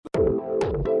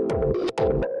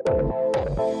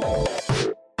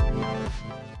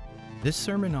This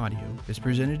sermon audio is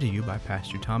presented to you by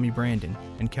Pastor Tommy Brandon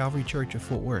and Calvary Church of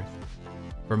Fort Worth.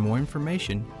 For more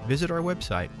information, visit our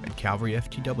website at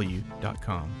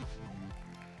calvaryftw.com.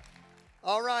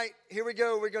 All right, here we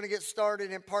go. We're going to get started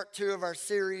in part 2 of our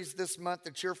series this month, The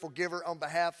Cheerful Giver. On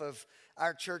behalf of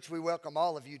our church, we welcome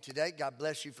all of you today. God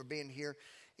bless you for being here.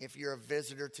 If you're a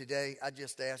visitor today, I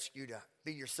just ask you to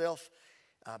be yourself,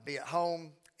 be at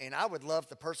home, and I would love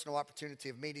the personal opportunity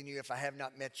of meeting you. If I have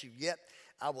not met you yet,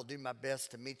 I will do my best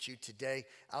to meet you today.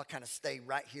 I'll kind of stay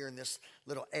right here in this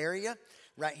little area,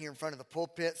 right here in front of the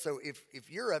pulpit. So if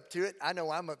you're up to it, I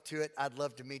know I'm up to it. I'd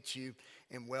love to meet you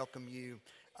and welcome you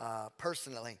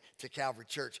personally to Calvary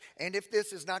Church. And if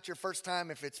this is not your first time,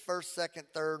 if it's first, second,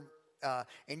 third,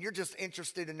 and you're just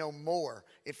interested to know more,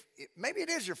 maybe it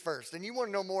is your first and you want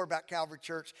to know more about Calvary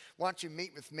Church, why don't you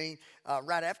meet with me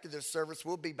right after this service?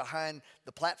 We'll be behind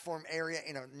the platform area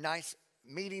in a nice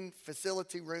meeting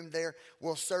facility room there.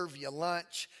 We'll serve you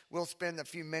lunch. We'll spend a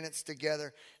few minutes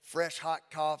together. Fresh hot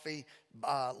coffee.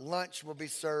 Lunch will be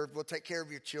served. We'll take care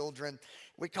of your children.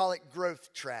 We call it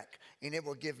Growth Track, and it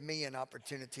will give me an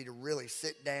opportunity to really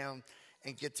sit down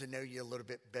and get to know you a little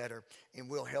bit better, and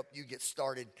we'll help you get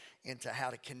started into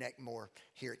how to connect more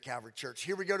here at Calvary Church.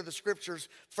 Here we go to the scriptures.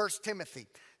 1 Timothy.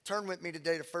 Turn with me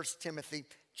today to 1 Timothy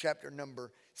chapter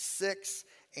number 6,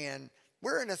 and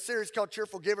we're in a series called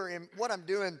Cheerful Giver, and what I'm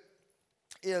doing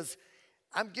is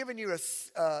I'm giving you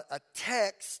a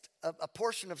text, a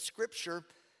portion of Scripture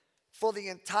for the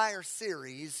entire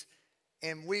series,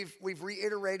 and we've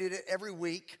reiterated it every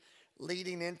week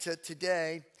leading into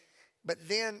today. But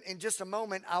then in just a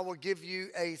moment, I will give you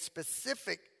a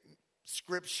specific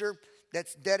Scripture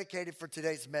that's dedicated for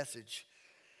today's message.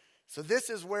 So this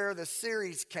is where the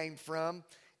series came from.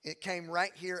 It came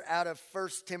right here out of 1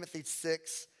 Timothy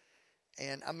 6.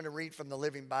 And I'm going to read from the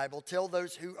Living Bible. Tell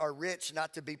those who are rich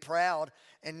not to be proud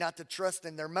and not to trust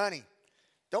in their money.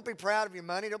 Don't be proud of your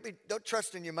money. Don't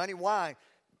trust in your money. Why?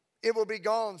 It will be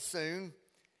gone soon.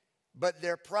 But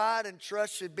their pride and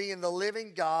trust should be in the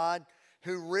living God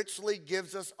who richly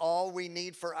gives us all we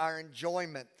need for our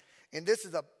enjoyment. And this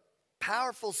is a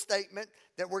powerful statement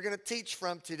that we're going to teach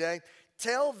from today.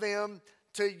 Tell them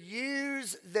to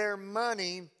use their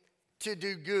money to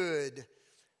do good.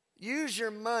 Use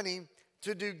your money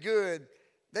to do good.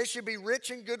 They should be rich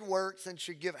in good works and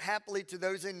should give happily to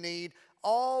those in need,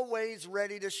 always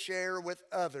ready to share with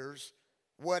others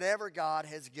whatever God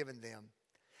has given them.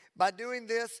 By doing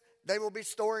this, they will be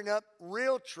storing up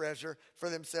real treasure for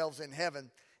themselves in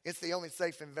heaven. It's the only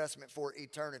safe investment for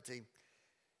eternity.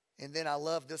 And then I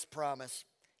love this promise.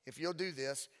 If you'll do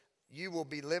this, you will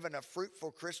be living a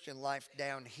fruitful Christian life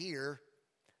down here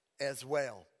as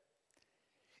well.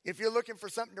 If you're looking for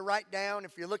something to write down,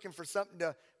 if you're looking for something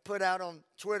to put out on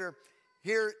Twitter,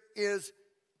 here is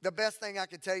the best thing I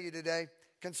can tell you today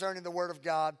concerning the Word of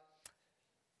God.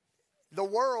 The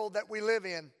world that we live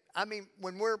in, I mean,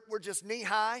 when we're just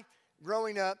knee-high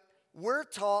growing up, we're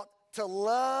taught to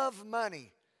love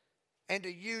money and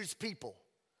to use people.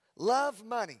 Love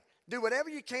money. Do whatever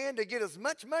you can to get as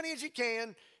much money as you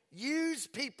can. Use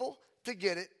people to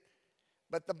get it.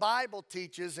 But the Bible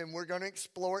teaches, and we're going to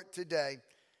explore it today,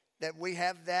 that we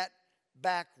have that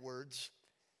backwards.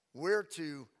 We're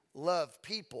to love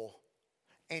people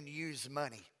and use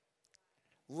money.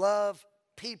 Love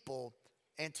people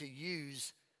and to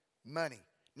use money,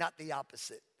 not the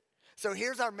opposite. So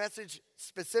here's our message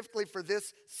specifically for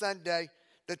this Sunday,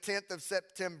 the 10th of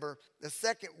September, the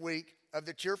second week of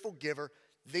the Cheerful Giver.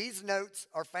 These notes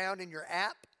are found in your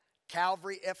app,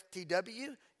 Calvary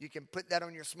FTW. You can put that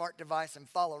on your smart device and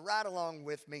follow right along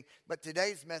with me. But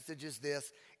today's message is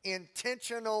this: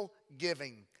 intentional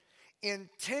giving.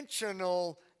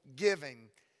 Intentional giving.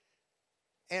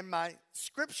 And my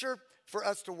scripture for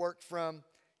us to work from,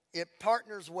 it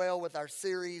partners well with our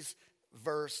series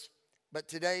verse. But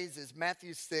today's is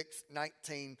Matthew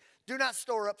 6:19. Do not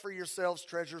store up for yourselves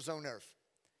treasures on earth.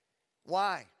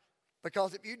 Why?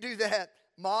 Because if you do that,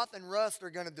 moth and rust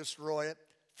are going to destroy it.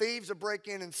 Thieves will break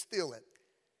in and steal it.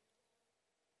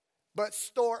 But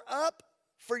store up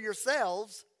for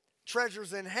yourselves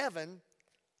treasures in heaven,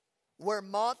 where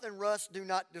moth and rust do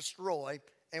not destroy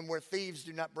and where thieves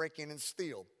do not break in and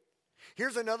steal.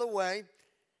 Here's another way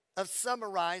of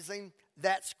summarizing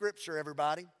that scripture,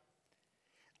 everybody.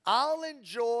 I'll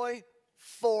enjoy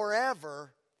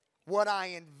forever what I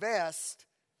invest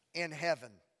in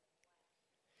heaven.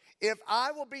 If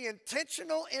I will be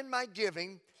intentional in my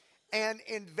giving and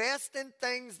invest in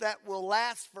things that will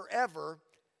last forever,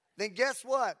 then guess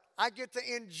what? I get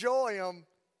to enjoy them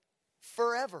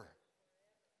forever.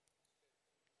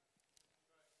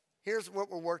 Here's what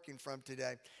we're working from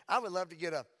today. I would love to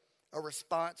get a a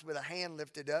response with a hand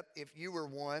lifted up if you were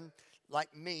one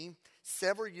like me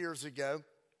several years ago.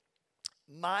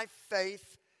 My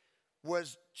faith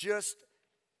was just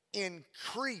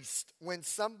increased when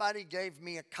somebody gave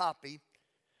me a copy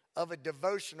of a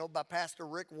devotional by Pastor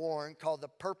Rick Warren called The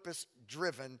Purpose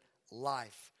Driven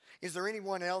Life. Is there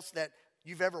anyone else that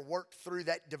you've ever worked through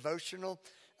that devotional?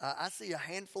 I see a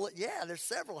handful there's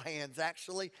several hands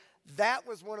actually. That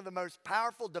was one of the most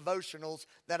powerful devotionals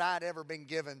that I'd ever been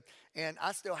given. And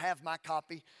I still have my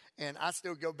copy, and I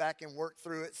still go back and work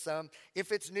through it some.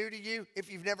 If it's new to you,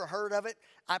 if you've never heard of it,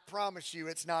 I promise you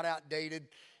it's not outdated.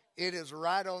 It is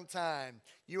right on time.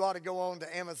 You ought to go on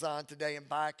to Amazon today and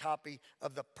buy a copy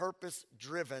of The Purpose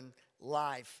Driven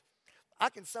Life. I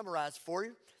can summarize for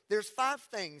you. There's 5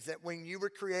 things that when you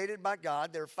were created by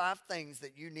God, there are 5 things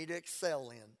that you need to excel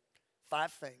in.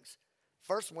 5 things.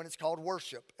 First one is called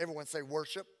worship. Everyone say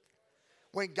worship.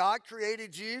 When God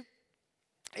created you,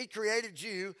 He created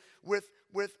you with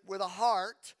a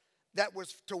heart that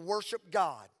was to worship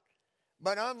God.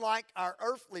 But unlike our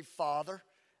earthly father,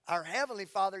 our heavenly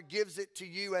Father gives it to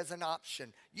you as an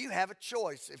option. You have a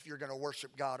choice if you're going to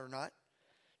worship God or not.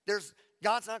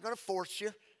 God's not going to force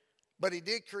you, but He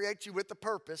did create you with the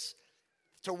purpose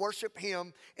to worship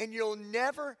Him. And you'll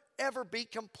never, ever be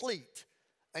complete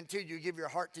until you give your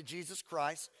heart to Jesus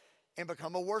Christ and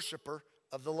become a worshiper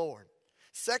of the Lord.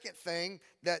 Second thing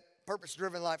that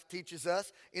purpose-driven life teaches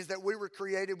us is that we were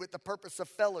created with the purpose of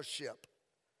fellowship.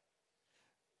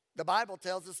 The Bible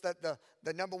tells us that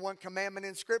the number one commandment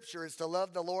in Scripture is to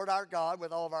love the Lord our God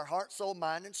with all of our heart, soul,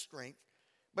 mind, and strength.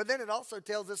 But then it also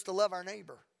tells us to love our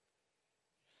neighbor.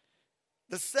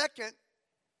 The second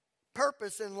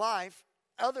purpose in life,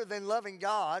 other than loving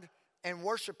God and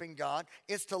worshiping God,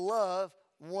 is to love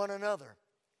one another.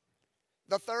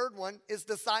 The third one is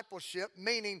discipleship,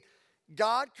 meaning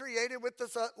God created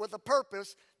with a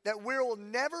purpose that we will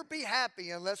never be happy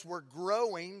unless we're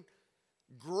growing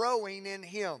in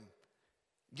Him,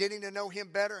 getting to know Him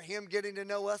better, Him getting to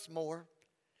know us more,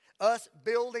 us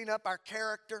building up our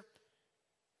character.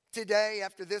 Today,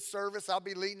 after this service, I'll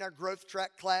be leading our growth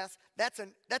track class. That's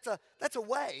a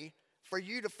way for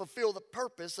you to fulfill the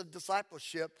purpose of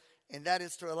discipleship, and that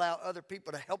is to allow other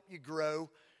people to help you grow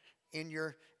in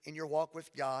your walk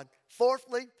with God.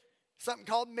 Fourthly, something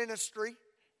called ministry,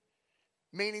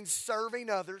 meaning serving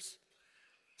others.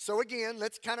 So again,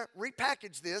 let's kind of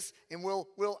repackage this, and we'll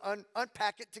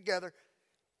unpack it together.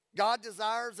 God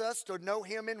desires us to know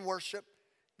Him in worship.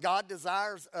 God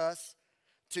desires us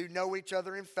to know each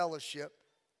other in fellowship.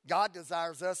 God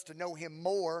desires us to know Him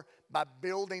more by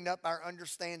building up our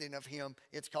understanding of Him.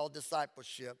 It's called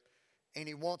discipleship. And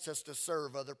He wants us to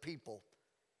serve other people.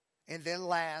 And then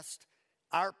last,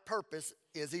 our purpose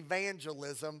is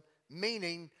evangelism,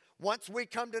 meaning once we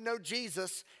come to know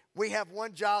Jesus, we have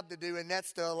one job to do, and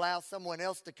that's to allow someone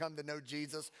else to come to know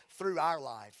Jesus through our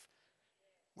life.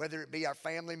 Whether it be our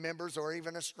family members or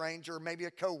even a stranger or maybe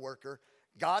a coworker,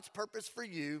 God's purpose for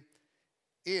you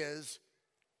is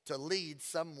to lead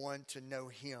someone to know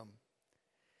Him.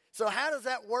 So how does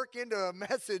that work into a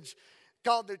message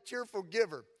called the Cheerful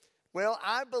Giver? Well,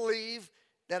 I believe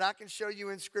that I can show you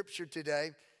in Scripture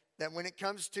today that when it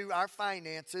comes to our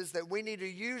finances, that we need to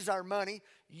use our money,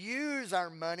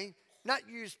 not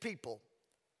use people.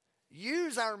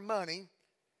 Use our money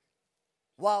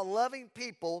while loving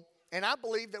people. And I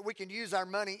believe that we can use our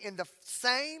money in the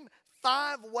same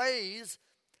 5 ways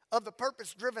of the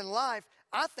purpose-driven life.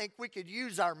 I think we could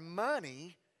use our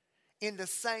money in the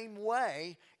same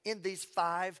way in these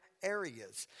 5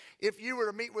 areas. If you were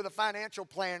to meet with a financial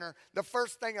planner, the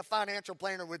first thing a financial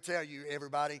planner would tell you,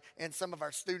 everybody, and some of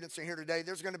our students are here today,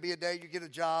 there's going to be a day you get a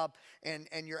job and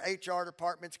your HR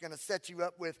department's going to set you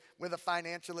up with a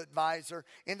financial advisor,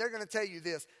 and they're going to tell you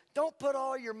this: don't put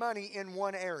all your money in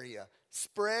one area.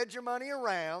 Spread your money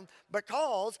around,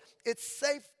 because it's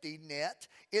safety net.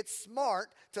 It's smart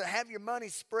to have your money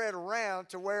spread around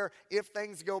to where if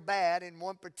things go bad in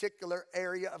one particular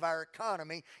area of our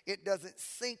economy, it doesn't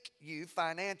sink you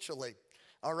financially.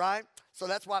 All right? So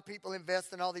that's why people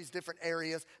invest in all these different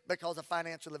areas, because a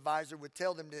financial advisor would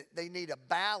tell them that they need a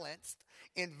balanced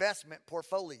investment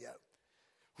portfolio.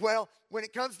 Well, when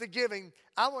it comes to giving,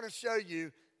 I want to show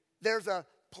you there's a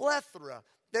plethora.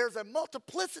 There's a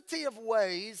multiplicity of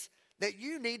ways that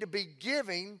you need to be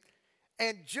giving.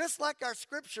 And just like our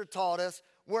Scripture taught us,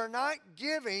 we're not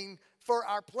giving for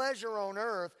our pleasure on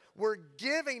earth. We're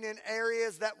giving in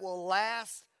areas that will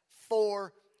last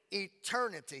for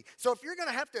eternity. So if you're going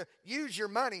to have to use your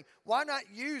money, why not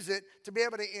use it to be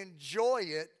able to enjoy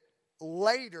it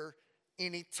later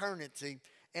in eternity?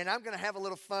 And I'm going to have a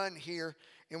little fun here,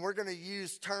 and we're going to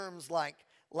use terms like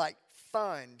like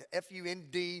fund,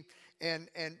 F-U-N-D. And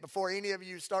before any of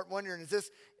you start wondering,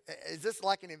 is this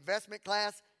like an investment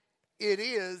class? It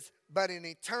is, but in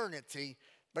eternity,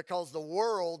 because the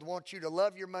world wants you to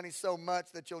love your money so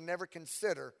much that you'll never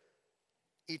consider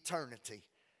eternity.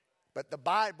 But the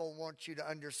Bible wants you to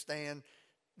understand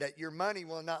that your money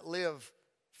will not live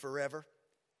forever,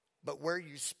 but where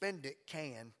you spend it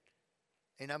can.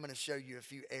 And I'm going to show you a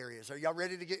few areas. Are y'all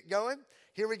ready to get going?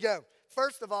 Here we go.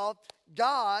 First of all,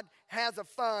 God has a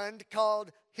fund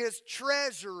called His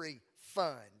treasury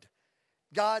fund.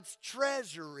 God's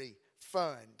treasury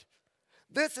fund.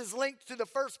 This is linked to the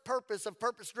first purpose of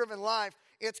purpose-driven life.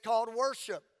 It's called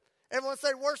worship. Everyone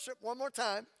say worship one more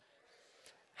time.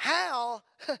 How?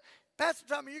 Pastor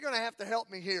Tommy, you're going to have to help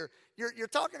me here. You're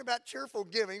talking about cheerful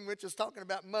giving, which is talking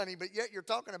about money, but yet you're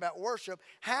talking about worship.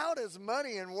 How does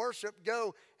money and worship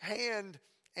go hand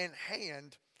in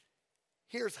hand?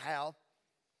 Here's how.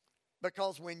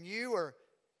 Because when you are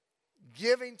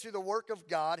giving to the work of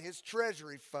God, His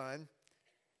treasury fund,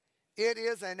 it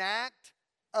is an act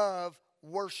of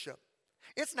worship.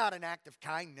 It's not an act of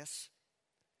kindness.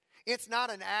 It's not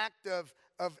an act of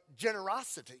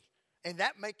generosity. And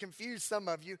that may confuse some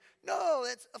of you. No,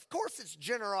 of course it's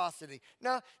generosity.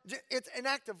 No, it's an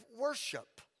act of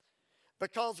worship.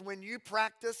 Because when you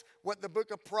practice what the book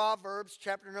of Proverbs,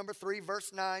 chapter number 3,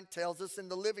 verse 9 tells us in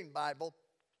the Living Bible,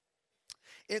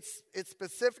 it's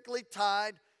specifically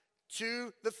tied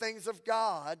to the things of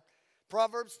God.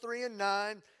 Proverbs 3 and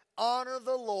 9, honor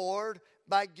the Lord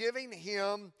by giving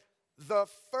Him the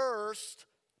first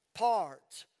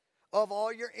part of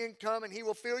all your income, and He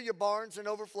will fill your barns and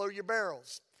overflow your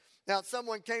barrels. Now,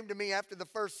 someone came to me after the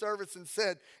first service and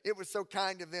said, it was so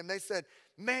kind of them. They said,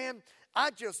 man,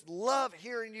 I just love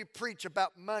hearing you preach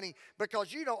about money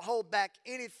because you don't hold back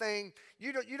anything.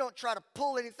 You don't try to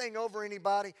pull anything over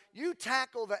anybody. You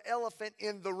tackle the elephant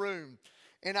in the room.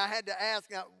 And I had to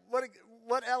ask, now,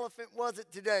 what elephant was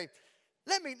it today?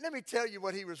 Let me tell you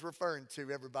what he was referring to,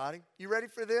 everybody. You ready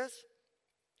for this?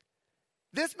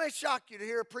 This may shock you to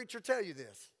hear a preacher tell you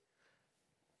this.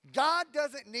 God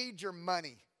doesn't need your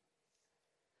money.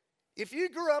 If you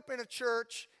grew up in a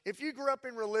church, if you grew up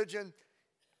in religion,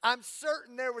 I'm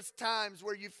certain there was times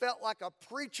where you felt like a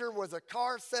preacher was a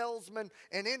car salesman,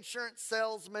 an insurance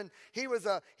salesman. He was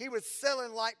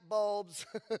selling light bulbs.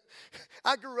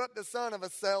 I grew up the son of a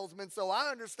salesman, so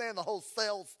I understand the whole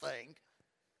sales thing.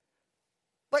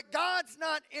 But God's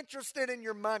not interested in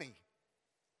your money.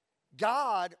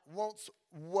 God wants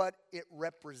what it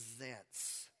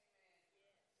represents.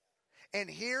 And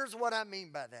here's what I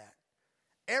mean by that.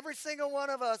 Every single one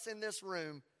of us in this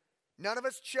room, none of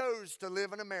us chose to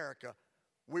live in America.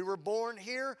 We were born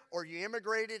here or you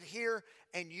immigrated here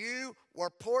and you were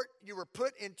put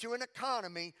into an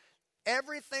economy.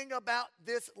 Everything about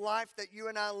this life that you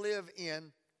and I live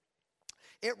in,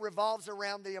 it revolves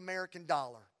around the American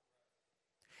dollar.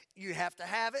 You have to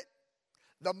have it.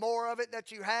 The more of it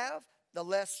that you have, the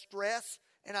less stress.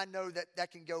 And I know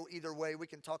that can go either way. We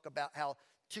can talk about how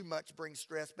too much brings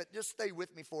stress, but just stay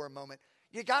with me for a moment.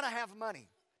 You got to have money.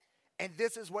 And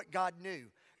this is what God knew.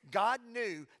 God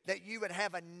knew that you would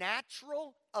have a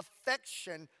natural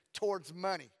affection towards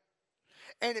money.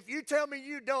 And if you tell me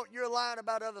you don't, you're lying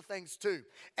about other things too.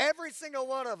 Every single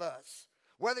one of us,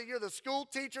 whether you're the school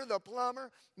teacher, the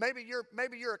plumber, maybe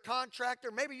you're a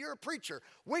contractor, maybe you're a preacher.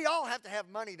 We all have to have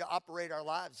money to operate our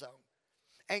lives on.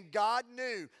 And God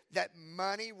knew that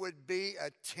money would be a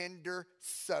tender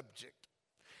subject.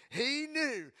 He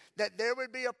knew that there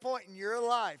would be a point in your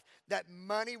life that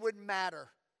money would matter.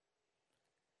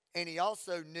 And He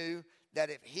also knew that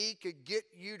if He could get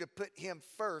you to put Him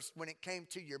first when it came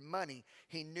to your money,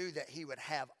 He knew that He would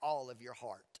have all of your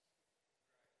heart.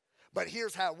 But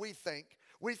here's how we think.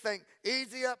 We think,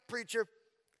 easy up, preacher.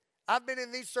 I've been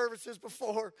in these services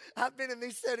before. I've been in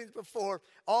these settings before.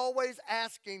 Always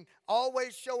asking,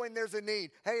 always showing there's a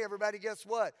need. Hey, everybody, guess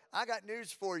what? I got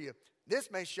news for you. This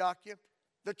may shock you.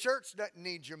 The church doesn't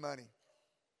need your money.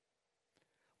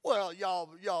 Well, y'all,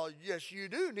 yes, you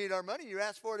do need our money. You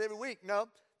ask for it every week. No,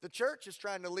 the church is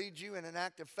trying to lead you in an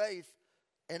act of faith,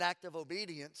 an act of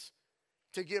obedience,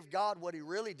 to give God what He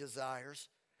really desires,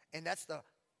 and that's the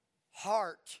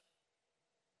heart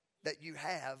that you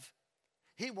have.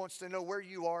 He wants to know where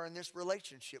you are in this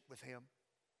relationship with Him.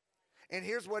 And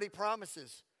here's what He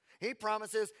promises. He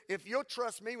promises, if you'll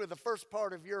trust me with the first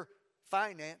part of your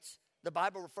finance, the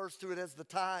Bible refers to it as the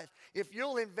tithe. If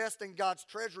you'll invest in God's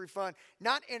treasury fund,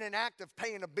 not in an act of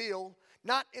paying a bill,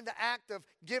 not in the act of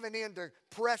giving in to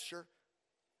pressure.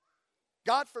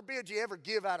 God forbid you ever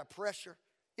give out of pressure.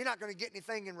 You're not going to get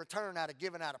anything in return out of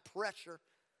giving out of pressure.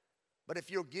 But if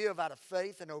you'll give out of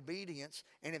faith and obedience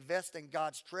and invest in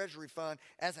God's treasury fund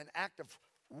as an act of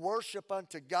worship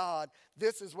unto God,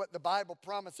 this is what the Bible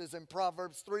promises in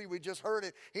Proverbs 3. We just heard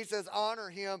it. He says, honor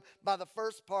him by the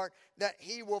first part, that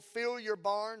he will fill your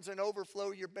barns and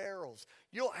overflow your barrels.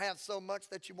 You'll have so much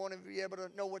that you won't even be able to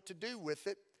know what to do with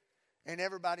it. And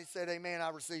everybody said, amen, I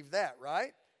received that,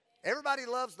 right? Everybody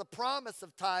loves the promise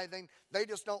of tithing. They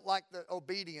just don't like the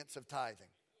obedience of tithing.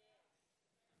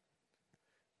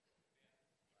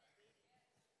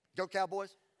 Go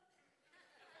Cowboys.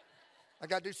 I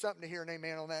got to do something to hear an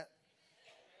amen on that.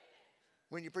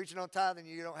 When you're preaching on tithing,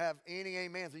 you don't have any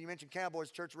amens. When you mention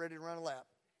Cowboys, church ready to run a lap.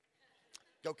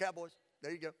 Go Cowboys.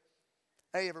 There you go.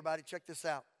 Hey, everybody, check this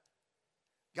out.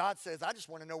 God says, I just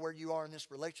want to know where you are in this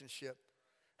relationship.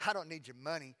 I don't need your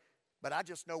money, but I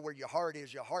just know where your heart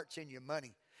is. Your heart's in your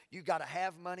money. You got to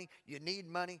have money. You need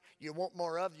money. You want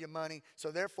more of your money.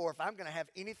 So therefore, if I'm going to have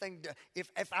anything,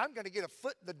 if I'm going to get a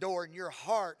foot in the door in your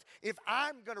heart, if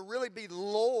I'm going to really be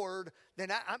Lord, then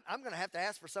I'm going to have to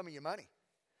ask for some of your money.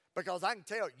 Because I can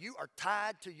tell you are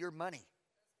tied to your money.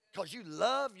 Because you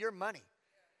love your money.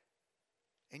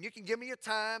 And you can give me your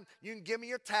time. You can give me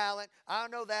your talent. I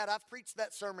know that. I've preached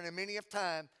that sermon in many of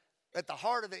time. At the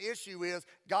heart of the issue is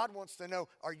God wants to know,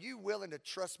 are you willing to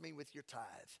trust me with your tithe?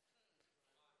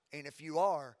 And if you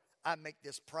are, I make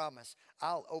this promise.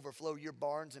 I'll overflow your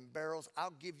barns and barrels.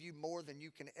 I'll give you more than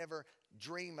you can ever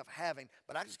dream of having.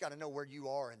 But I just got to know where you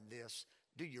are in this.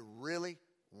 Do you really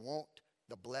want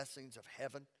the blessings of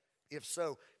heaven? If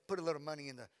so, put a little money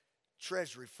in the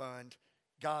treasury fund,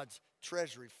 God's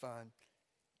treasury fund,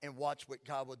 and watch what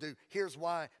God will do. Here's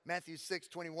why. Matthew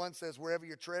 6:21 says, wherever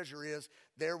your treasure is,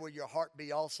 there will your heart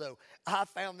be also. I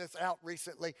found this out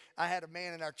recently. I had a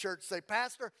man in our church say,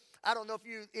 Pastor, I don't know if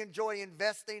you enjoy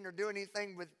investing or doing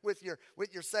anything with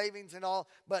your savings and all,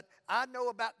 but I know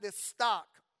about this stock.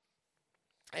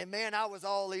 And man, I was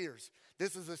all ears.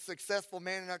 This is a successful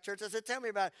man in our church. I said, tell me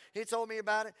about it. He told me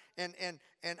about it,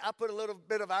 and I put a little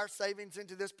bit of our savings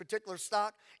into this particular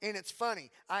stock, and it's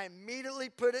funny. I immediately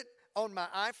put it on my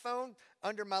iPhone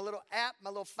under my little app,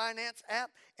 my little finance app,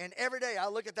 and every day I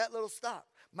look at that little stock.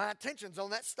 My attention's on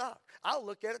that stock. I'll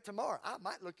look at it tomorrow. I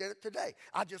might look at it today.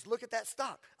 I just look at that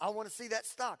stock. I want to see that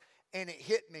stock. And it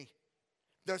hit me.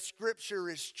 The scripture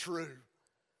is true.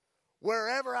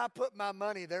 Wherever I put my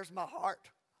money, there's my heart.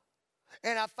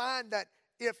 And I find that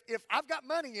if I've got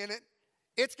money in it,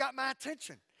 it's got my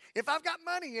attention. If I've got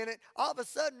money in it, all of a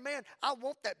sudden, man, I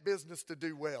want that business to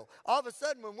do well. All of a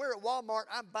sudden, when we're at Walmart,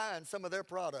 I'm buying some of their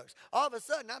products. All of a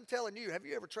sudden, I'm telling you, have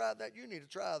you ever tried that? You need to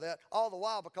try that. All the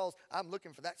while because I'm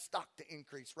looking for that stock to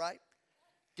increase, right?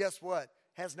 Guess what?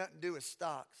 Has nothing to do with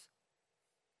stocks.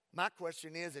 My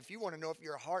question is, if you want to know if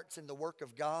your heart's in the work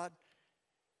of God,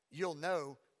 you'll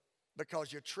know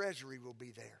because your treasury will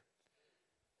be there.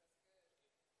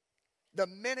 The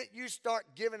minute you start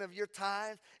giving of your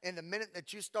tithe and the minute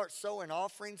that you start sowing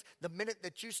offerings, the minute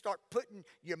that you start putting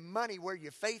your money where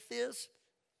your faith is,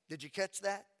 did you catch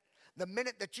that? The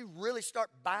minute that you really start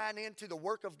buying into the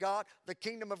work of God, the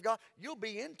kingdom of God, you'll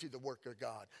be into the work of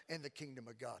God and the kingdom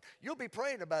of God. You'll be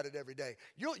praying about it every day.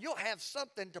 You'll have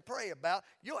something to pray about.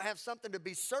 You'll have something to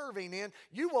be serving in.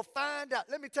 You will find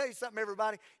out. Let me tell you something,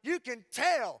 everybody. You can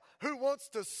tell who wants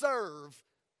to serve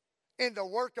in the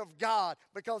work of God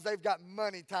because they've got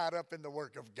money tied up in the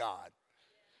work of God.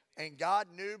 And God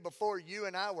knew before you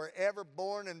and I were ever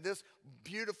born in this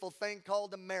beautiful thing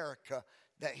called America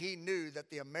that he knew that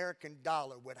the American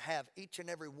dollar would have each and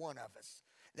every one of us,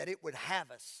 that it would have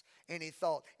us. And he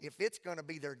thought, if it's going to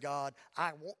be their God,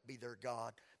 I won't be their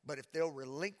God. But if they'll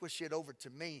relinquish it over to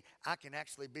me, I can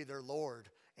actually be their Lord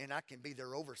and I can be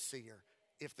their overseer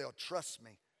if they'll trust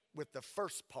me with the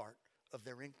first part of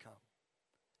their income.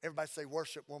 Everybody say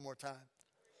worship one more time.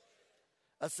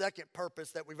 A second purpose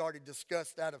that we've already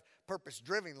discussed out of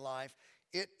purpose-driven life,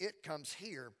 it comes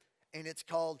here, and it's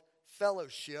called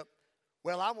fellowship.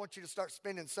 Well, I want you to start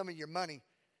spending some of your money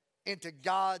into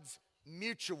God's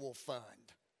mutual fund.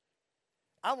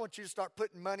 I want you to start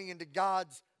putting money into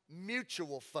God's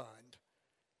mutual fund.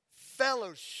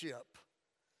 Fellowship.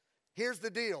 Here's the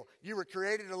deal. You were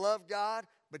created to love God,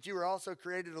 but you were also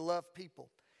created to love people.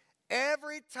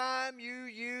 Every time you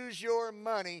use your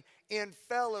money in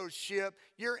fellowship,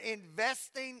 you're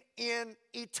investing in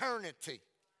eternity.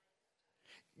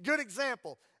 Good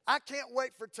example. I can't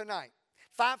wait for tonight.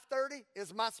 5:30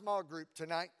 is my small group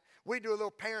tonight. We do a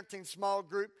little parenting small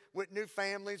group with new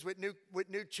families, with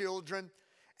new children,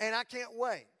 and I can't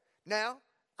wait. Now,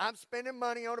 I'm spending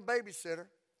money on a babysitter.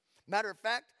 Matter of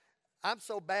fact, I'm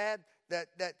so bad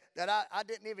I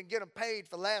didn't even get them paid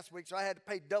for last week, so I had to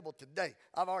pay double today.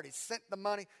 I've already sent the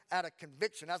money out of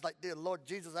conviction. I was like, dear Lord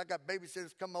Jesus, I got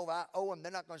babysitters come over. I owe them.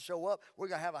 They're not going to show up. We're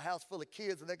going to have a house full of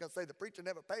kids, and they're going to say the preacher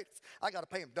never paid us. I got to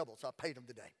pay them double, so I paid them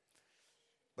today.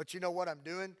 But you know what I'm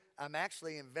doing? I'm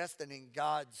actually investing in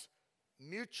God's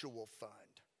mutual fund.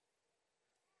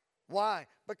 Why?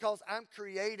 Because I'm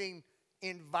creating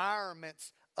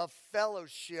environments of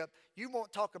fellowship. You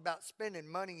won't talk about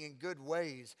spending money in good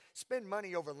ways. Spend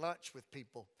money over lunch with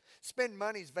people. Spend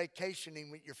money vacationing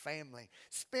with your family.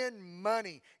 Spend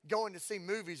money going to see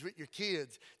movies with your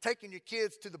kids. Taking your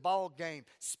kids to the ball game.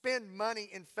 Spend money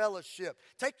in fellowship.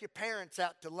 Take your parents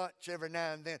out to lunch every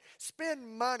now and then.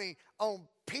 Spend money on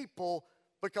people,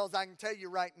 because I can tell you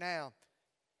right now,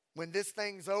 when this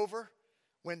thing's over,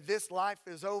 when this life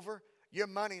is over, your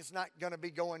money's not going to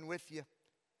be going with you.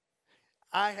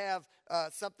 I have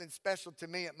something special to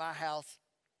me at my house.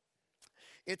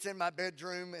 It's in my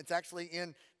bedroom. It's actually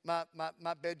in my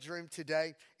bedroom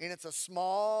today. And it's a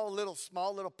small little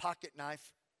pocket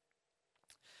knife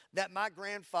that my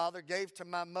grandfather gave to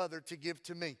my mother to give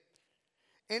to me.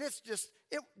 And it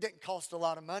didn't cost a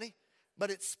lot of money,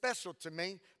 but it's special to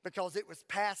me because it was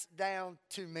passed down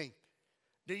to me.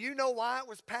 Do you know why it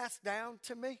was passed down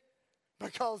to me?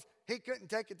 Because he couldn't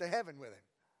take it to heaven with him.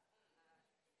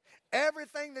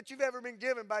 Everything that you've ever been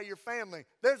given by your family,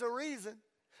 there's a reason,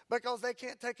 because they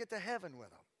can't take it to heaven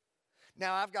with them.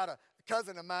 Now, I've got a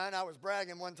cousin of mine. I was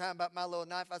bragging one time about my little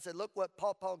knife. I said, look what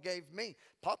Pawpaw gave me.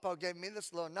 Pawpaw gave me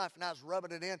this little knife, and I was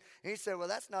rubbing it in. And he said, well,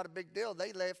 that's not a big deal.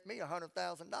 They left me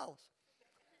 $100,000.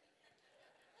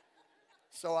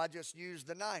 So I just used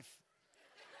the knife.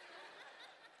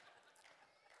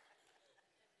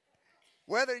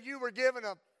 Whether you were given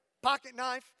a pocket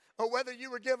knife or whether you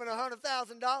were given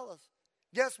 $100,000,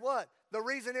 guess what? The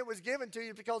reason it was given to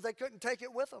you is because they couldn't take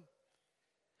it with them.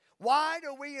 Why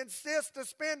do we insist to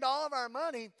spend all of our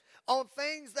money on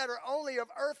things that are only of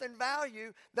earthen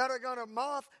value, that are going to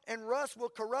moth and rust will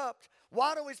corrupt?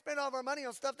 Why do we spend all of our money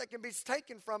on stuff that can be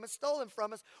taken from us, stolen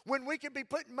from us, when we could be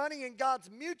putting money in God's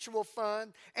mutual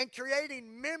fund and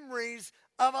creating memories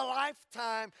of a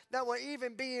lifetime that will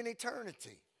even be in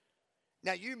eternity?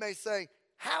 Now, you may say,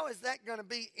 how is that going to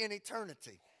be in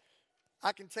eternity?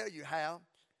 I can tell you how,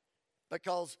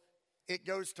 because it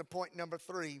goes to point number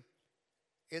 3.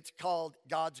 It's called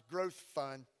God's Growth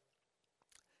Fund.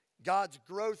 God's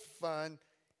Growth Fund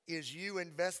is you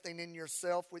investing in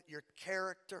yourself with your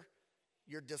character,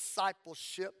 your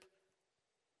discipleship,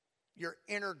 your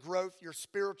inner growth, your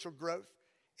spiritual growth.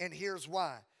 And here's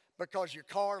why. Because your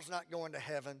car's not going to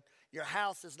heaven. Your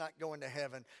house is not going to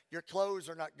heaven. Your clothes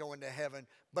are not going to heaven.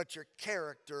 But your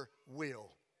character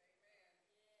will.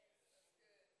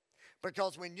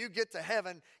 Because when you get to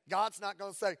heaven, God's not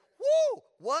going to say, woo,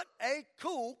 what a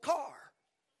cool car.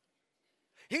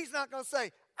 He's not going to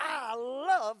say, I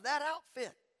love that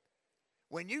outfit.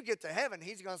 When you get to heaven,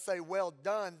 he's going to say, well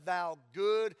done, thou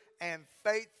good and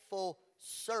faithful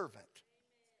servant.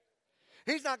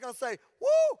 He's not going to say,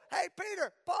 woo, hey,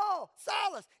 Peter, Paul,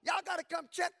 Silas, y'all got to come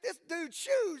check this dude's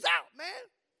shoes out, man.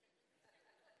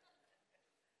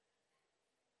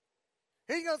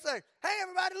 He's going to say, hey,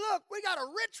 everybody, look, we got a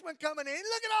rich one coming in.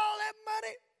 Look at all that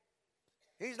money.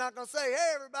 He's not going to say,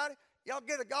 hey, everybody, y'all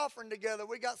get a offering together.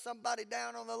 We got somebody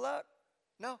down on the luck.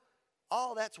 No,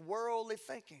 all that's worldly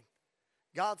thinking.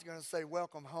 God's going to say,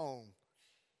 welcome home,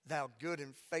 thou good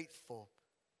and faithful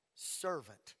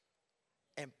servant.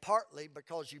 And partly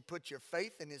because you put your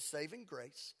faith in his saving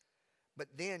grace, but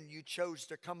then you chose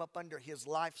to come up under his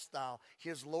lifestyle,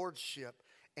 his lordship,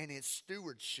 and his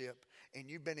stewardship. And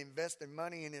you've been investing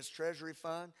money in his treasury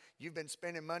fund. You've been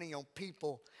spending money on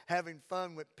people, having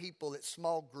fun with people at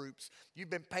small groups. You've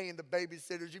been paying the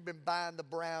babysitters. You've been buying the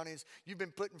brownies. You've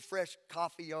been putting fresh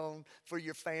coffee on for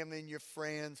your family and your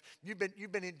friends. You've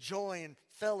been enjoying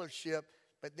fellowship,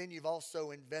 but then you've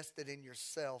also invested in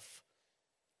yourself.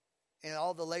 And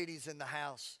all the ladies in the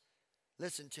house,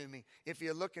 listen to me. If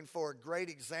you're looking for a great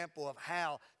example of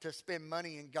how to spend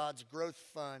money in God's growth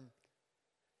fund,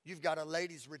 you've got a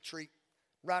ladies' retreat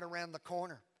right around the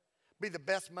corner. Be the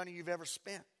best money you've ever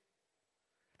spent.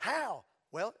 How?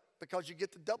 Well, because you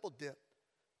get to double dip.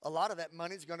 A lot of that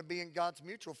money is going to be in God's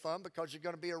mutual fund because you're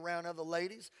going to be around other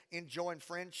ladies, enjoying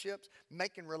friendships,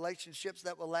 making relationships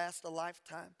that will last a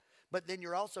lifetime. But then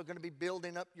you're also going to be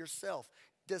building up yourself.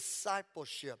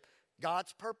 Discipleship.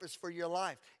 God's purpose for your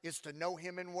life is to know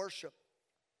him in worship.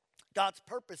 God's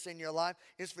purpose in your life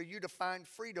is for you to find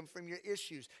freedom from your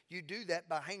issues. You do that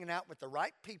by hanging out with the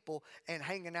right people and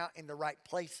hanging out in the right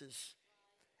places.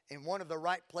 And one of the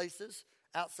right places,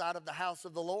 outside of the house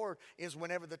of the Lord is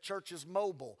whenever the church is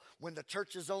mobile, when the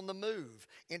church is on the move,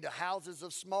 into houses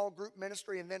of small group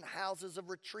ministry and then houses of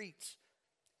retreats,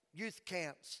 youth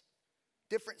camps,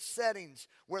 different settings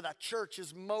where the church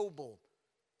is mobile.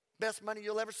 Best money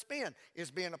you'll ever spend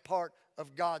is being a part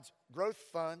of God's growth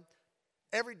fund.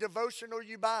 Every devotional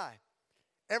you buy,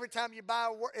 every time you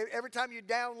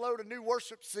download a new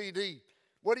worship CD,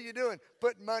 what are you doing?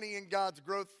 Putting money in God's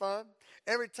growth fund.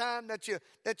 Every time that you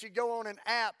go on an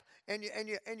app and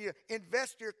you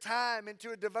invest your time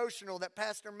into a devotional that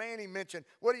Pastor Manny mentioned,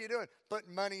 what are you doing?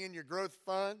 Putting money in your growth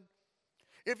fund.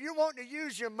 If you're wanting to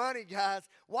use your money, guys,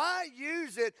 why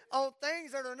use it on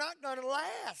things that are not going to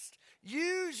last?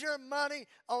 Use your money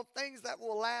on things that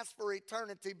will last for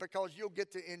eternity because you'll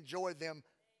get to enjoy them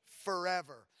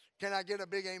forever. Can I get a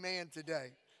big amen today?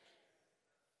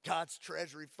 God's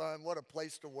treasury fund, what a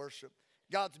place to worship.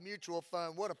 God's mutual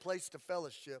fund, what a place to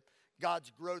fellowship. God's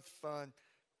growth fund,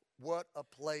 what a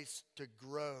place to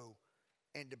grow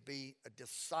and to be a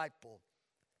disciple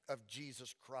of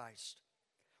Jesus Christ.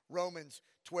 Romans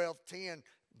 12:10,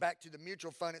 back to the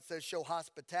mutual fund, it says show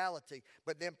hospitality.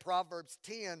 But then Proverbs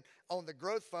 10 on the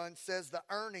growth fund says the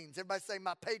earnings. Everybody say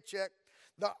my paycheck.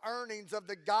 The earnings of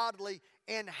the godly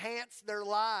enhance their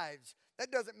lives.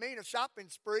 That doesn't mean a shopping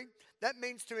spree. That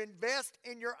means to invest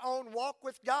in your own walk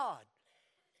with God.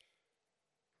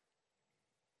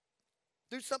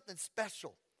 Do something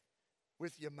special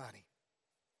with your money.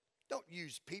 Don't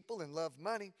use people and love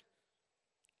money.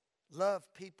 Love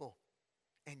people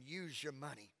and use your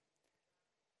money.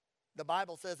 The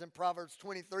Bible says in Proverbs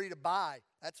 23 to buy.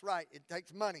 That's right, it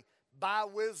takes money. Buy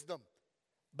wisdom,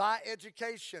 buy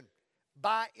education,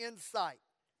 buy insight,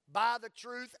 buy the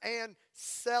truth and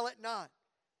sell it not.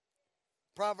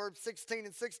 Proverbs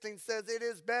 16:16 says it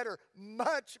is better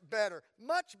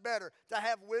to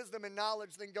have wisdom and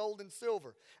knowledge than gold and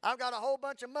silver. I've got a whole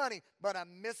bunch of money, but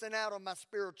I'm missing out on my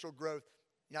spiritual growth.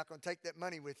 You're not going to take that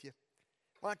money with you.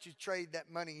 Why don't you trade that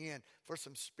money in for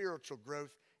some spiritual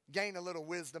growth? Gain a little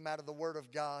wisdom out of the Word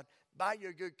of God. Buy you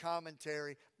a good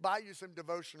commentary. Buy you some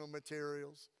devotional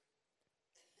materials.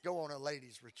 Go on a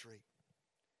ladies' retreat.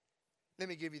 Let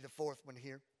me give you the fourth one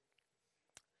here.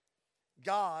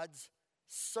 God's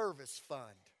service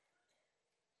fund.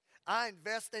 I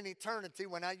invest in eternity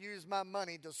when I use my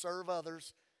money to serve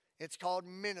others. It's called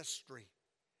ministry.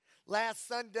 Last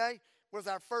Sunday was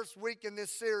our first week in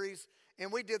this series,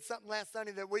 and we did something last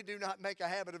Sunday that we do not make a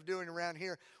habit of doing around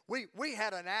here. We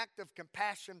had an act of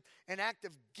compassion, an act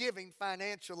of giving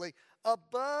financially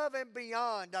above and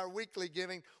beyond our weekly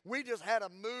giving. We just had a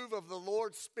move of the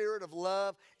Lord's Spirit of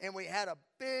love, and we had a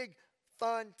big,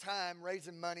 fun time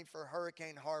raising money for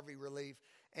Hurricane Harvey relief.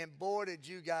 And boy, did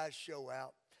you guys show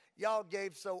out. Y'all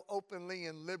gave so openly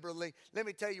and liberally. Let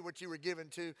me tell you what you were giving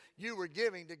to. You were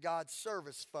giving to God's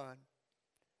service fund.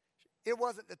 It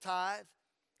wasn't the tithe.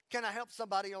 Can I help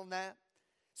somebody on that?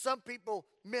 Some people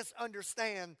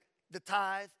misunderstand the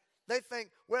tithe. They think,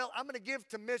 well, I'm going to give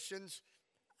to missions.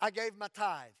 I gave my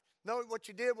tithe. No, what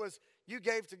you did was you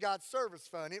gave to God's service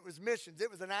fund. It was missions.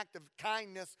 It was an act of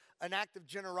kindness, an act of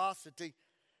generosity.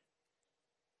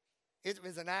 It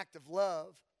was an act of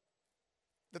love.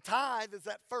 The tithe is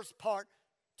that first part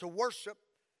to worship,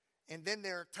 and then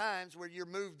there are times where you're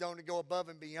moved on to go above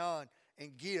and beyond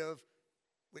and give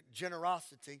with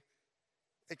generosity.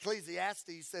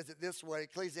 Ecclesiastes says it this way.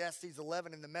 Ecclesiastes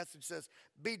 11 in the Message says,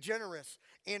 be generous.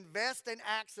 Invest in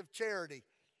acts of charity.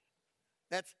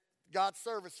 That's God's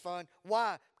service fund.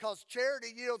 Why? Because charity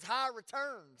yields high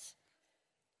returns.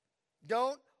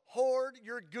 Don't hoard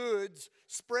your goods.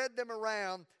 Spread them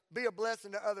around. Be a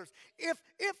blessing to others. If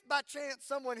by chance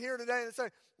someone here today and say,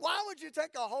 why would you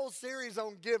take a whole series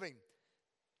on giving?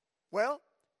 Well,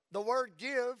 the word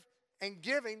give and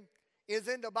giving is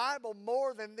in the Bible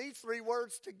more than these three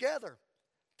words together.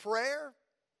 Prayer.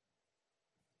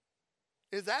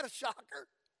 Is that a shocker?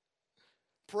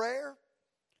 Prayer.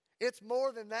 It's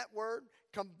more than that word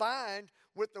combined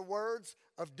with the words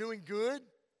of doing good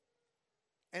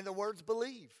and the words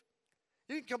believe.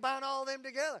 You can combine all of them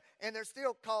together and they're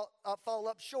still fall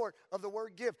up short of the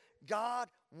word give. God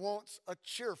wants a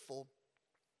cheerful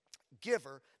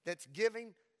giver that's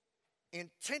giving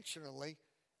intentionally.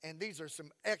 And these are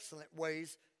some excellent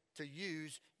ways to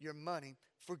use your money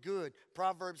for good.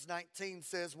 Proverbs 19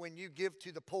 says, when you give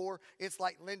to the poor, it's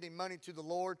like lending money to the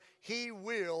Lord. He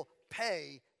will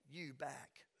pay you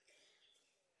back.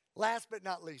 Last but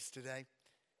not least today,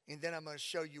 and then I'm going to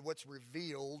show you what's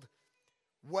revealed,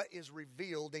 what is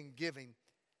revealed in giving.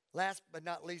 Last but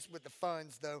not least with the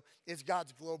funds, though, is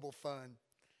God's global fund.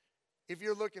 If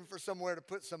you're looking for somewhere to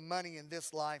put some money in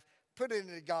this life, put it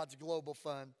into God's global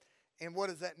fund. And what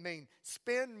does that mean?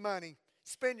 Spend money.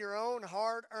 Spend your own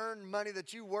hard-earned money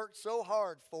that you worked so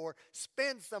hard for.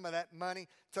 Spend some of that money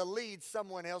to lead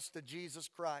someone else to Jesus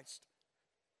Christ.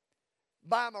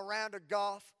 Buy them a round of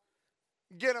golf.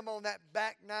 Get them on that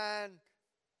back nine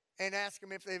and ask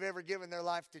them if they've ever given their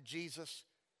life to Jesus.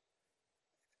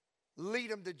 Lead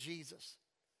them to Jesus.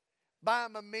 Buy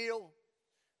them a meal.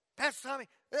 Pastor Tommy,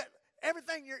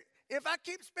 everything if I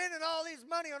keep spending all these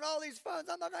money on all these funds,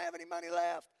 I'm not going to have any money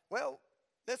left. Well,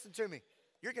 listen to me.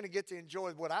 You're going to get to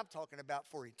enjoy what I'm talking about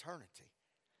for eternity.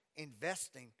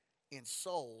 Investing in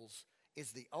souls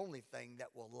is the only thing that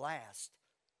will last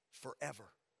forever.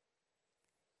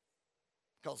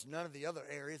 Because none of the other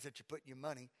areas that you put your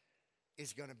money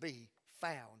is going to be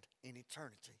found in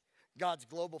eternity. God's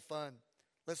global fund.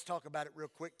 Let's talk about it real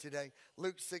quick today.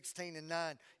 Luke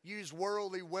 16:9. Use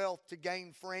worldly wealth to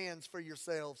gain friends for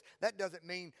yourselves. That doesn't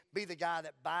mean be the guy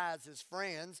that buys his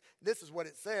friends. This is what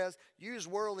it says. Use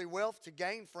worldly wealth to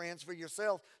gain friends for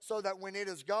yourself so that when it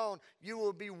is gone, you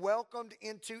will be welcomed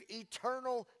into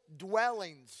eternal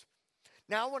dwellings.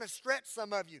 Now, I want to stretch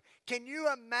some of you. Can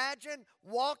you imagine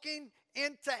walking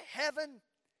into heaven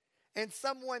and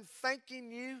someone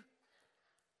thanking you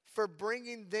for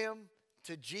bringing them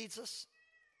to Jesus?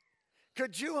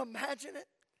 Could you imagine it?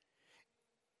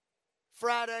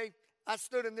 Friday, I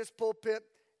stood in this pulpit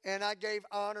and I gave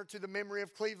honor to the memory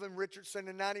of Cleveland Richardson,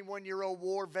 a 91-year-old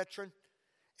war veteran.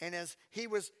 And as he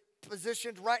was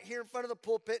positioned right here in front of the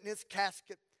pulpit in his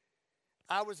casket,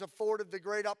 I was afforded the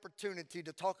great opportunity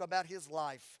to talk about his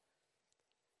life.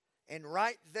 And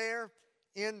right there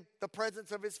in the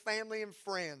presence of his family and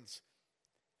friends,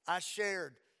 I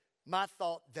shared my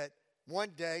thought that one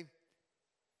day,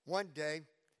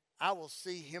 I will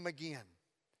see him again.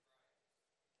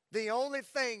 The only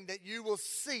thing that you will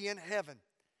see in heaven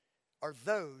are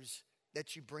those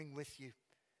that you bring with you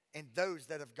and those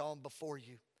that have gone before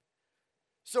you.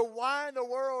 So why in the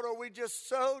world are we just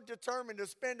so determined to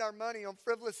spend our money on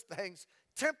frivolous things,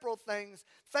 temporal things,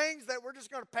 things that we're just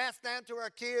going to pass down to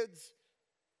our kids?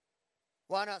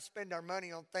 Why not spend our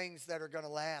money on things that are going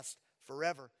to last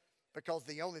forever? Because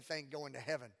the only thing going to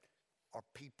heaven are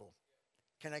people.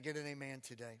 Can I get an amen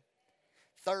today?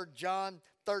 3 John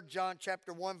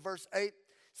chapter 1 verse 8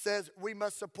 says we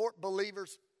must support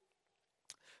believers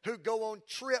who go on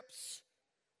trips,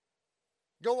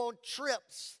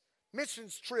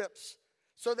 missions trips,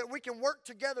 so that we can work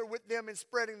together with them in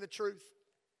spreading the truth.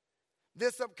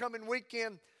 This upcoming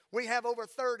weekend, we have over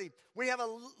 30. We have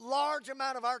a large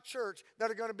amount of our church that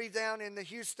are going to be down in the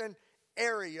Houston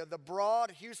area, the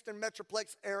broad Houston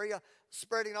Metroplex area,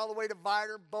 spreading all the way to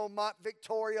Vidor, Beaumont,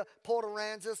 Victoria, Port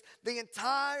Aransas, the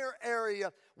entire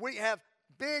area. We have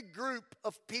big group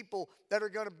of people that are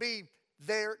going to be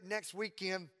there next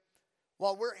weekend.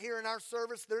 While we're here in our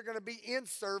service, they're going to be in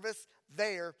service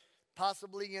there,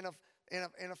 possibly in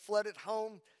a flooded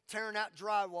home, tearing out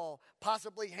drywall,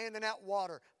 possibly handing out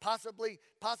water, possibly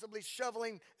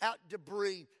shoveling out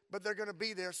debris, but they're going to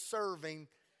be there serving.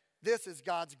 This is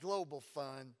God's global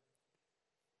fund,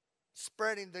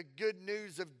 spreading the good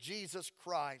news of Jesus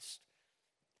Christ.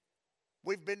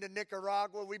 We've been to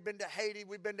Nicaragua, we've been to Haiti,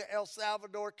 we've been to El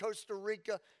Salvador, Costa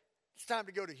Rica. It's time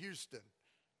to go to Houston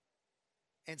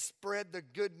and spread the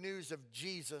good news of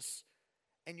Jesus.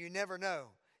 And you never know.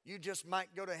 You just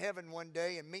might go to heaven one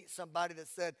day and meet somebody that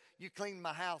said, you cleaned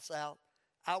my house out.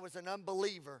 I was an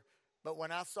unbeliever, but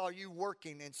when I saw you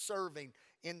working and serving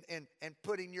and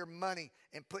putting your money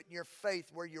and putting your faith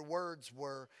where your words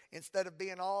were, instead of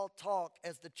being all talk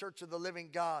as the Church of the Living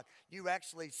God, you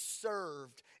actually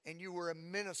served and you were a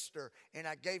minister, and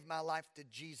I gave my life to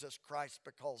Jesus Christ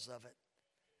because of it.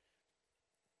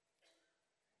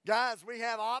 Guys, we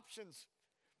have options.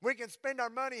 We can spend our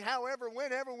money however,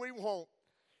 whenever we want.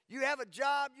 You have a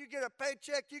job, you get a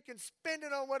paycheck, you can spend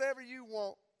it on whatever you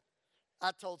want.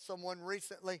 I told someone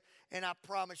recently, and I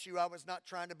promise you I was not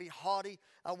trying to be haughty.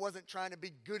 I wasn't trying to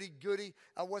be goody-goody.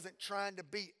 I wasn't trying to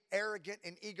be arrogant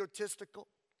and egotistical.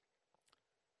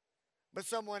 But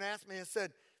someone asked me and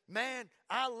said, man,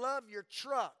 I love your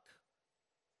truck.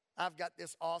 I've got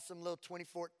this awesome little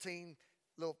 2014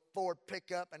 little Ford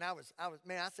pickup, and I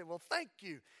said, well, thank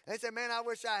you. And they said, man, I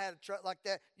wish I had a truck like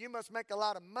that. You must make a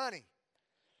lot of money.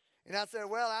 And I said,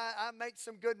 well, I make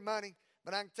some good money,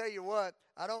 but I can tell you what,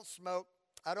 I don't smoke,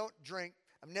 I don't drink,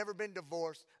 I've never been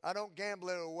divorced, I don't gamble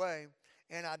it away,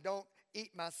 and I don't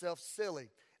eat myself silly.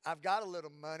 I've got a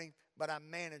little money, but I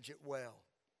manage it well.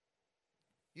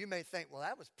 You may think, well,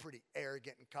 that was pretty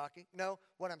arrogant and cocky. No,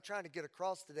 what I'm trying to get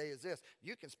across today is this.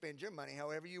 You can spend your money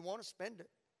however you want to spend it.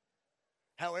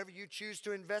 However you choose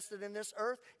to invest it in this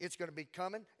earth, it's going to be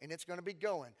coming and it's going to be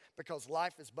going, because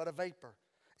life is but a vapor.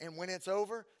 And when it's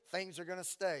over, things are going to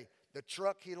stay. The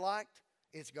truck he liked,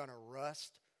 it's going to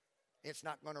rust. It's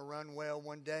not going to run well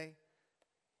one day.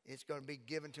 It's going to be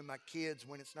given to my kids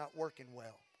when it's not working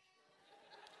well.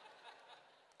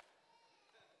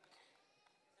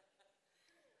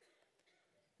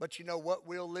 But you know what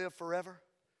will live forever?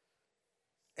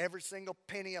 Every single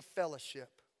penny of fellowship.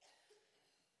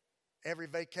 Every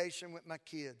vacation with my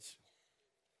kids.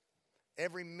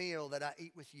 Every meal that I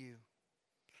eat with you.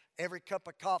 Every cup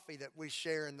of coffee that we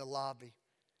share in the lobby.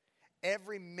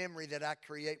 Every memory that I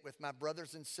create with my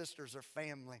brothers and sisters or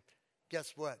family.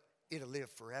 Guess what? It'll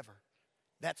live forever.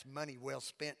 That's money well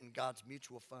spent in God's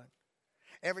mutual fund.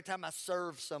 Every time I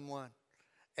serve someone.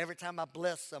 Every time I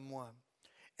bless someone.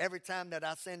 Every time that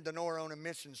I send Denora on a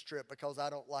missions trip because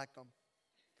I don't like them.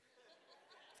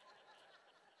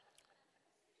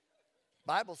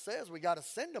 Bible says we got to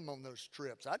send them on those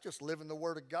trips. I just live in the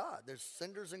Word of God. There's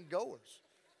senders and goers.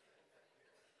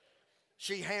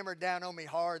 She hammered down on me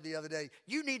hard the other day.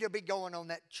 You need to be going on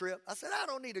that trip. I said, I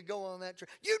don't need to go on that trip.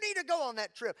 You need to go on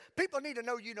that trip. People need to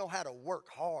know you know how to work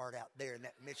hard out there in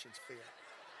that missions field.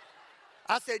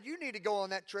 I said, you need to go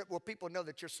on that trip where people know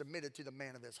that you're submitted to the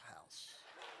man of this house.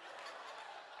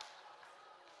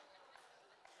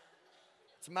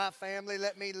 It's my family.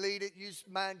 Let me lead it. You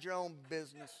mind your own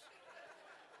business.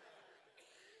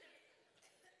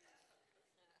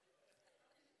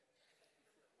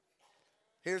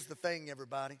 Here's the thing,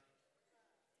 everybody.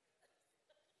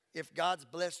 If God's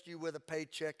blessed you with a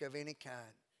paycheck of any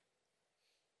kind,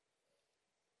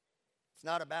 it's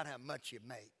not about how much you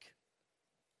make.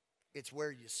 It's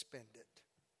where you spend it.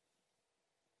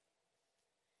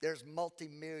 There's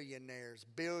multimillionaires,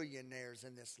 billionaires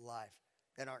in this life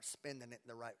that aren't spending it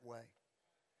the right way.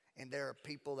 And there are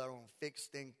people that are on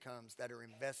fixed incomes that are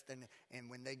investing, and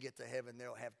when they get to heaven,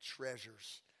 they'll have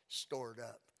treasures stored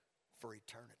up for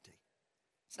eternity.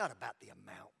 It's not about the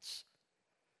amounts.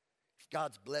 If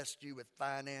God's blessed you with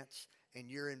finance and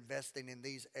you're investing in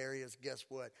these areas, guess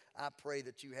what? I pray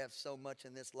that you have so much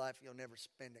in this life you'll never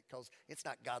spend it, because it's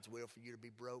not God's will for you to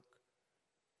be broke.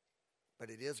 But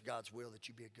it is God's will that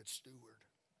you be a good steward.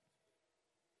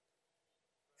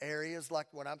 Areas like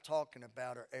what I'm talking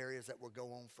about are areas that will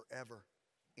go on forever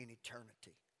in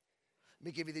eternity. Let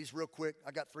me give you these real quick.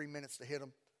 I got 3 minutes to hit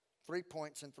them. 3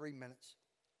 points in 3 minutes.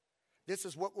 This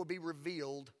is what will be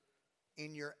revealed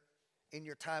in your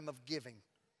time of giving.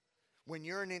 When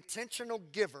you're an intentional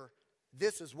giver,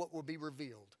 this is what will be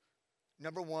revealed.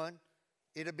 Number one,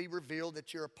 it'll be revealed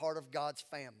that you're a part of God's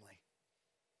family.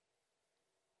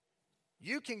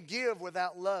 You can give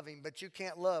without loving, but you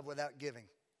can't love without giving.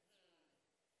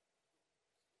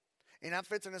 And I'm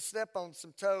fixing to step on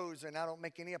some toes, and I don't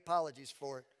make any apologies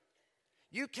for it.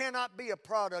 You cannot be a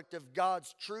product of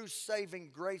God's true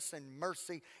saving grace and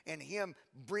mercy and Him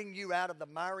bring you out of the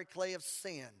miry clay of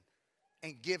sin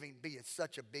and giving be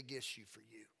such a big issue for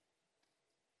you.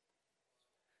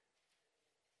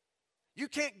 You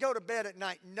can't go to bed at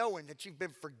night knowing that you've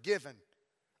been forgiven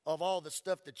of all the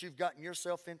stuff that you've gotten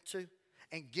yourself into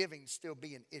and giving still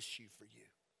be an issue for you.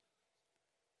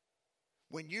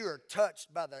 When you are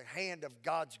touched by the hand of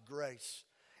God's grace,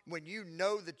 when you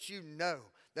know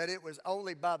that it was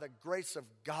only by the grace of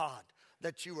God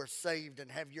that you are saved and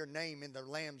have your name in the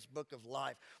Lamb's book of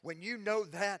life. When you know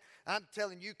that, I'm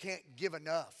telling you, you can't give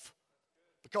enough.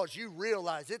 Because you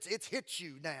realize it's hit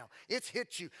you now. It's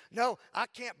hit you. No, I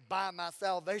can't buy my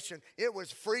salvation. It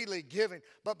was freely given.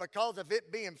 But because of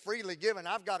it being freely given,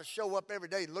 I've got to show up every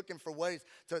day looking for ways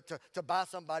to buy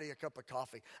somebody a cup of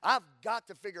coffee. I've got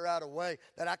to figure out a way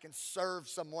that I can serve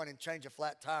someone and change a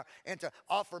flat tire and to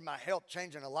offer my help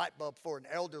changing a light bulb for an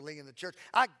elderly in the church.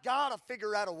 I got to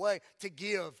figure out a way to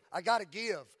give. I got to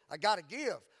give. I got to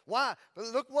give. Why? But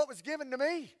look what was given to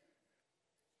me.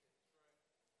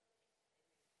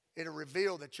 It'll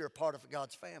reveal that you're a part of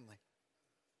God's family.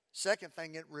 Second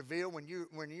thing it reveals when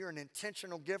you're an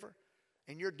intentional giver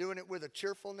and you're doing it with a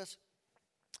cheerfulness,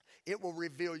 it will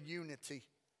reveal unity.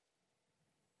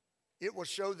 It will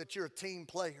show that you're a team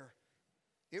player.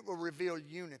 It will reveal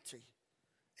unity.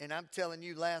 And I'm telling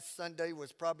you, last Sunday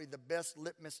was probably the best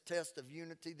litmus test of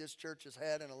unity this church has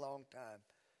had in a long time.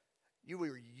 You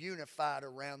were unified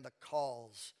around the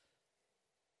cause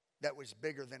that was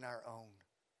bigger than our own.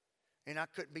 And I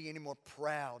couldn't be any more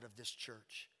proud of this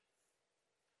church.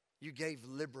 You gave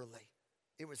liberally.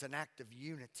 It was an act of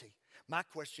unity. My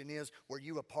question is, were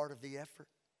you a part of the effort?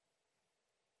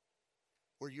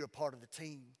 Were you a part of the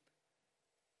team?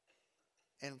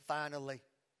 And finally,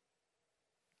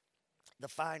 the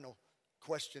final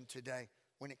question today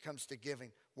when it comes to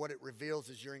giving, what it reveals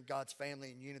is you're in God's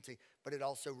family and unity, but it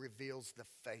also reveals the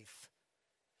faith.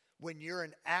 when you're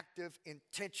an active,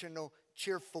 intentional,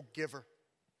 cheerful giver.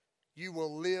 You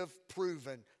will live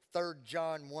proven. 3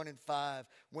 John 1 and 5.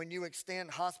 When you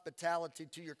extend hospitality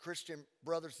to your Christian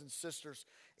brothers and sisters,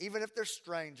 even if they're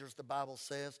strangers, the Bible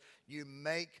says, you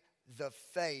make the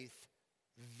faith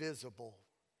visible.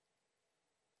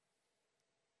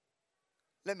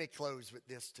 Let me close with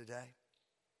this today.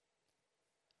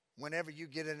 Whenever you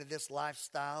get into this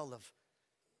lifestyle of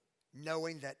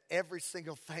knowing that every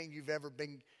single thing you've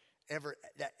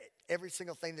every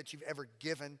single thing that you've ever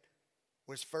given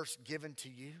was first given to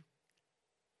you,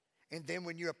 and then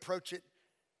when you approach it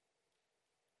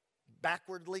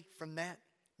backwardly from that,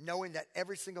 knowing that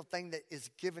every single thing that is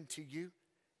given to you,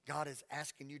 God is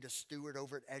asking you to steward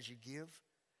over it as you give.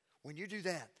 When you do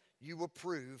that, you will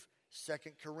prove 2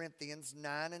 Corinthians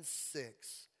 9 and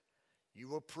 6. You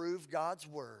will prove God's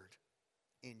word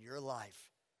in your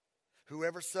life.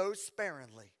 Whoever sows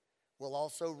sparingly will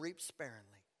also reap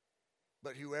sparingly,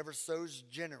 but whoever sows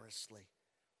generously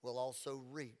will also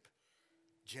reap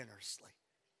generously.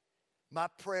 My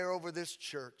prayer over this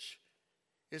church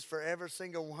is for every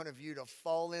single one of you to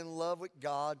fall in love with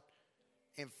God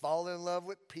and fall in love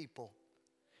with people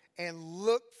and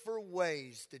look for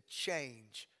ways to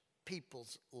change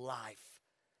people's life.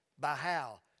 By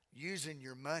how? Using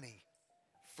your money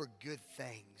for good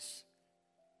things.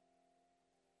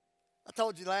 I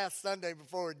told you last Sunday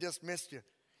before we dismissed you,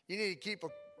 you need to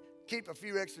keep a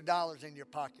few extra dollars in your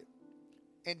pocket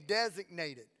and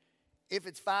designate it. If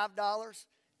it's $5,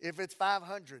 if it's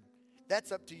 $500,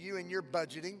 that's up to you and your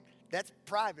budgeting. That's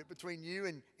private between you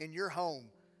and your home.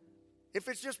 If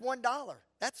it's just $1,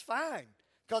 that's fine,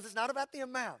 because it's not about the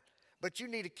amount. But you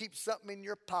need to keep something in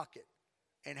your pocket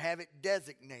and have it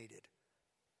designated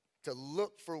to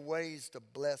look for ways to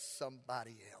bless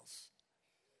somebody else.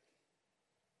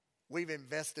 We've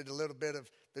invested a little bit of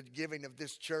the giving of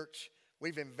this church.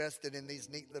 We've invested in these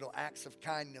neat little acts of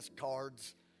kindness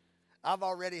cards. I've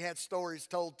already had stories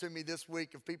told to me this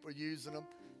week of people using them.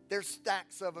 There's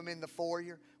stacks of them in the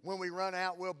foyer. When we run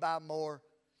out, we'll buy more.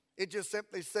 It just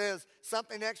simply says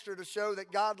something extra to show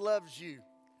that God loves you.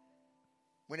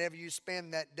 Whenever you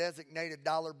spend that designated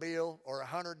dollar bill or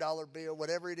 $100 bill,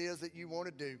 whatever it is that you want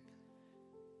to do,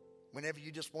 whenever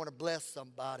you just want to bless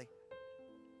somebody,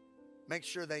 make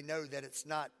sure they know that it's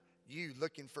not you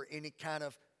looking for any kind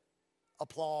of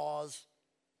applause,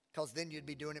 because then you'd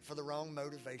be doing it for the wrong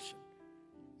motivation.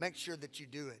 Make sure that you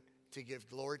do it to give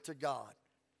glory to God,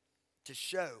 to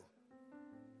show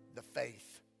the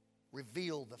faith,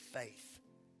 reveal the faith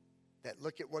that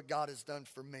look at what God has done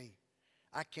for me.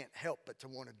 I can't help but to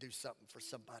want to do something for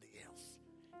somebody else.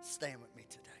 Stand with me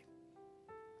today.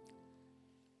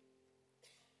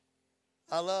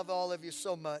 I love all of you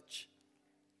so much.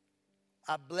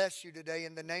 I bless you today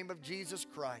in the name of Jesus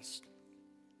Christ.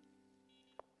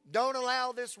 Don't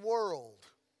allow this world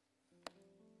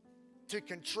to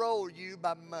control you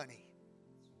by money.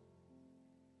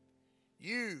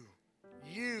 You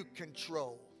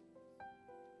control.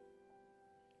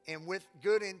 And with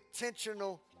good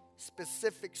intentional,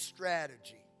 specific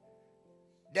strategy.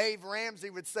 Dave Ramsey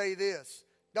would say this: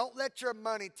 don't let your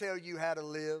money tell you how to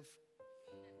live.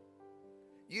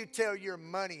 You tell your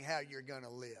money how you're going to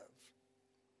live.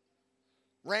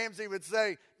 Ramsey would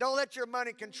say, don't let your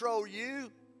money control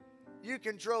you. You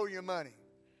control your money.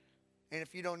 And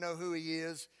if you don't know who he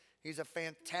is, he's a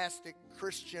fantastic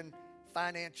Christian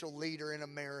financial leader in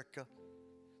America,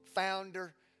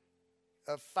 founder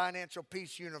of Financial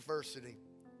Peace University,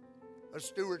 a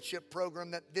stewardship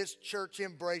program that this church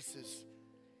embraces.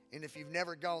 And if you've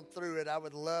never gone through it, I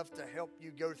would love to help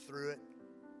you go through it,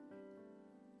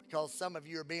 because some of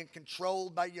you are being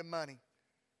controlled by your money.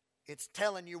 It's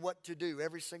telling you what to do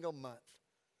every single month.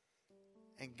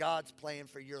 And God's plan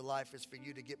for your life is for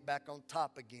you to get back on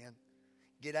top again.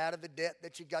 Get out of the debt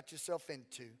that you got yourself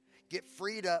into. Get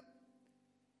freed up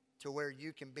to where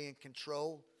you can be in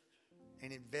control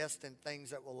and invest in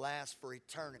things that will last for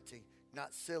eternity,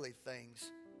 not silly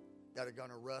things that are going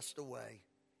to rust away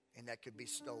and that could be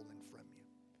stolen from you.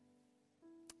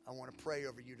 I want to pray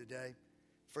over you today.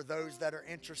 For those that are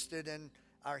interested in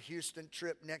our Houston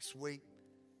trip next week,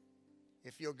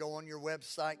 if you'll go on your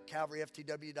website,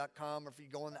 calvaryftw.com, or if you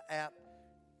go on the app,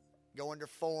 go under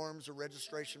forms or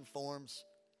registration forms,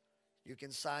 you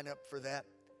can sign up for that.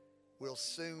 We'll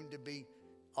soon to be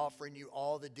offering you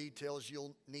all the details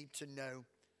you'll need to know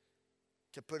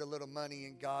to put a little money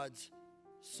in God's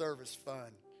service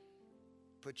fund.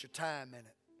 Put your time in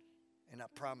it, and I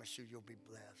promise you, you'll be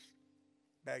blessed.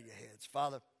 Bow your heads.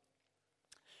 Father,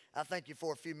 I thank you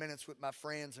for a few minutes with my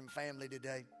friends and family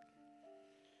today.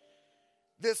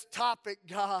 This topic,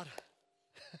 God,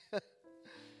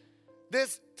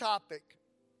 This topic,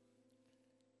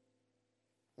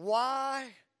 why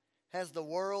has the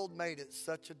world made it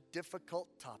such a difficult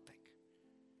topic?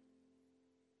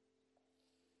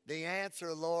 The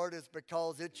answer, Lord, is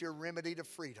because it's your remedy to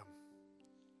freedom.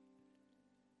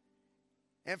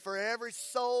 And for every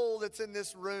soul that's in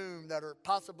this room that are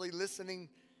possibly listening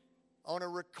on a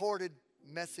recorded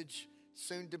message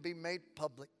soon to be made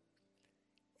public,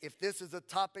 if this is a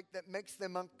topic that makes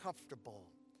them uncomfortable,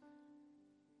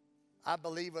 I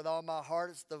believe with all my heart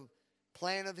it's the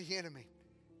plan of the enemy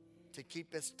to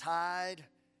keep us tied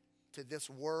to this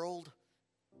world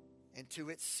and to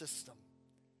its system.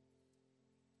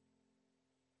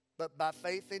 But by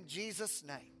faith in Jesus'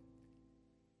 name,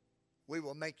 we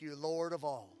will make you Lord of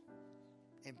all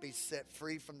and be set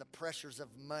free from the pressures of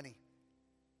money,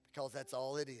 because that's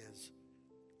all it is.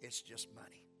 It's just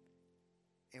money.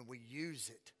 And we use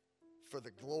it for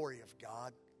the glory of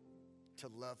God to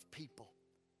love people.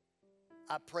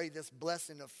 I pray this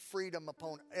blessing of freedom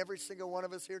upon every single one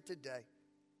of us here today.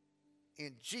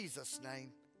 In Jesus'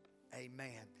 name,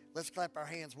 amen. Let's clap our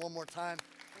hands one more time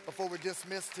before we're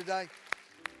dismissed today.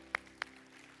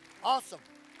 Awesome.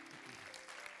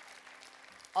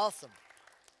 Awesome.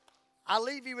 I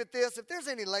leave you with this. If there's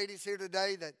any ladies here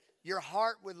today that your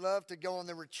heart would love to go on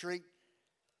the retreat,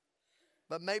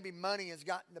 but maybe money has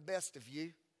gotten the best of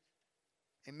you,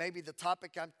 and maybe the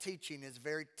topic I'm teaching is a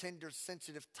very tender,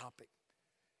 sensitive topic,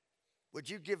 would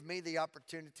you give me the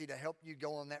opportunity to help you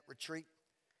go on that retreat?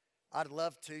 I'd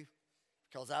love to,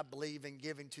 because I believe in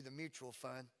giving to the mutual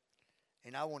fund,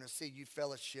 and I want to see you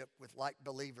fellowship with like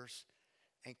believers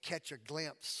and catch a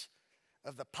glimpse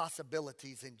of the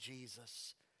possibilities in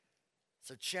Jesus.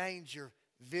 So change your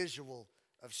visual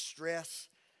of stress,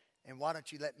 and why don't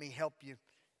you let me help you?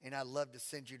 And I'd love to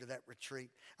send you to that retreat.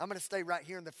 I'm going to stay right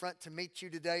here in the front to meet you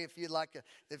today. If you'd like,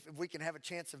 if we can have a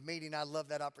chance of meeting, I love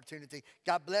that opportunity.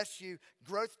 God bless you.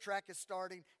 Growth Track is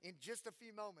starting in just a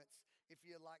few moments. If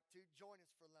you'd like to, join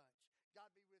us for lunch.